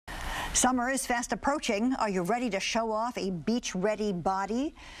Summer is fast approaching. Are you ready to show off a beach-ready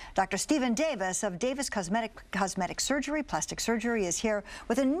body? Dr. Stephen Davis of Davis Cosmetic Surgery, Plastic Surgery, is here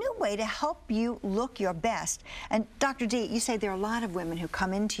with a new way to help you look your best. And Dr. D, you say there are a lot of women who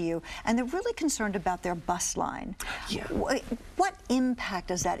come into you and they're really concerned about their bust line. Yeah. What impact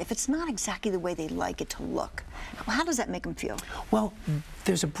does that, if it's not exactly the way they like it to look, how does that make them feel? Well,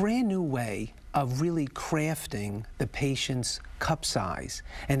 there's a brand new way of really crafting the patient's cup size.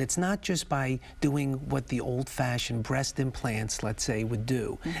 And it's not just by doing what the old-fashioned breast implants, let's say, would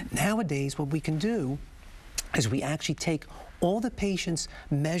do. Nowadays, what we can do is we actually take all the patient's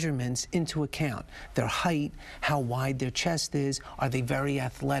measurements into account. Their height, how wide their chest is, are they very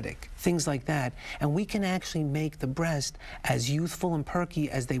athletic, things like that. And we can actually make the breast as youthful and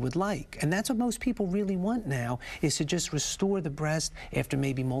perky as they would like. And that's what most people really want now, is to just restore the breast after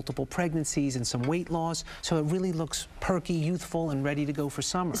maybe multiple pregnancies and some weight loss, so it really looks perky, youthful, and ready to go for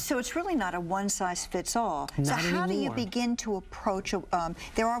summer. So it's really not a one-size-fits-all. So Not how do you anymore. begin to approach,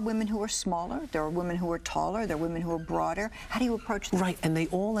 there are women who are smaller, there are women who are taller, there are women who are broader. How do you approach them? Right, and they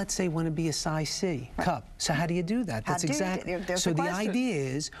all, let's say, want to be a size C cup. So how do you do that? That's exactly. So the idea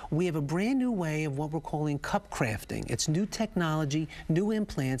is we have a brand new way of what we're calling cup crafting. It's new technology, new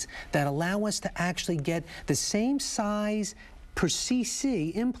implants that allow us to actually get the same size per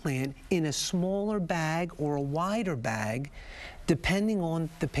cc implant in a smaller bag or a wider bag, depending on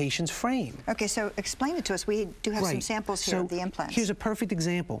the patient's frame. Okay, so explain it to us. We do have some samples here of the implants. Here's a perfect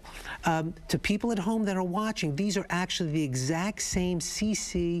example. To people at home that are watching, these are actually the exact same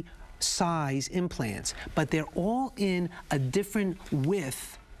cc size implants, but they're all in a different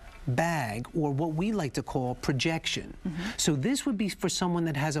width bag, or what we like to call projection. So this would be for someone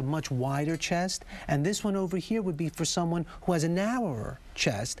that has a much wider chest, and this one over here would be for someone who has a narrower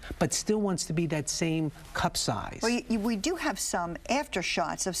chest, but still wants to be that same cup size. Well, we do have some after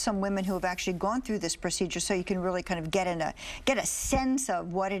shots of some women who have actually gone through this procedure, so you can really kind of get a sense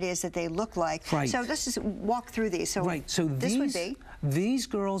of what it is that they look like. Right. So let's just walk through these. So, so this would be... These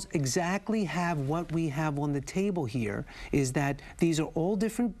girls exactly have what we have on the table here, is that these are all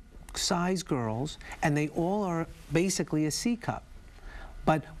different size girls, and they all are basically a C cup.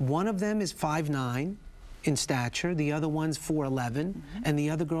 But one of them is 5'9" in stature, the other one's 4'11", and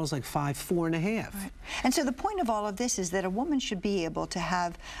the other girl's like 5'4.5". Right. And so the point of all of this is that a woman should be able to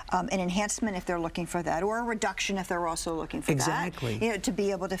have an enhancement if they're looking for that, or a reduction if they're also looking for that. You know, to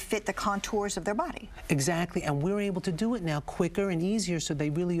be able to fit the contours of their body. Exactly, and we're able to do it now quicker and easier, so they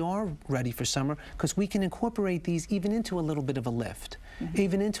really are ready for summer, because we can incorporate these even into a little bit of a lift,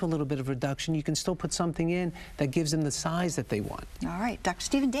 even into a little bit of reduction. You can still put something in that gives them the size that they want. All right, Dr.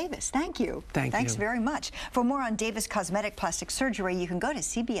 Stephen Davis, thank you. Thanks very much. For more on Davis Cosmetic Plastic Surgery, you can go to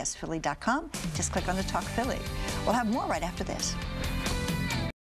cbsphilly.com. Just click on the Talk Philly. We'll have more right after this.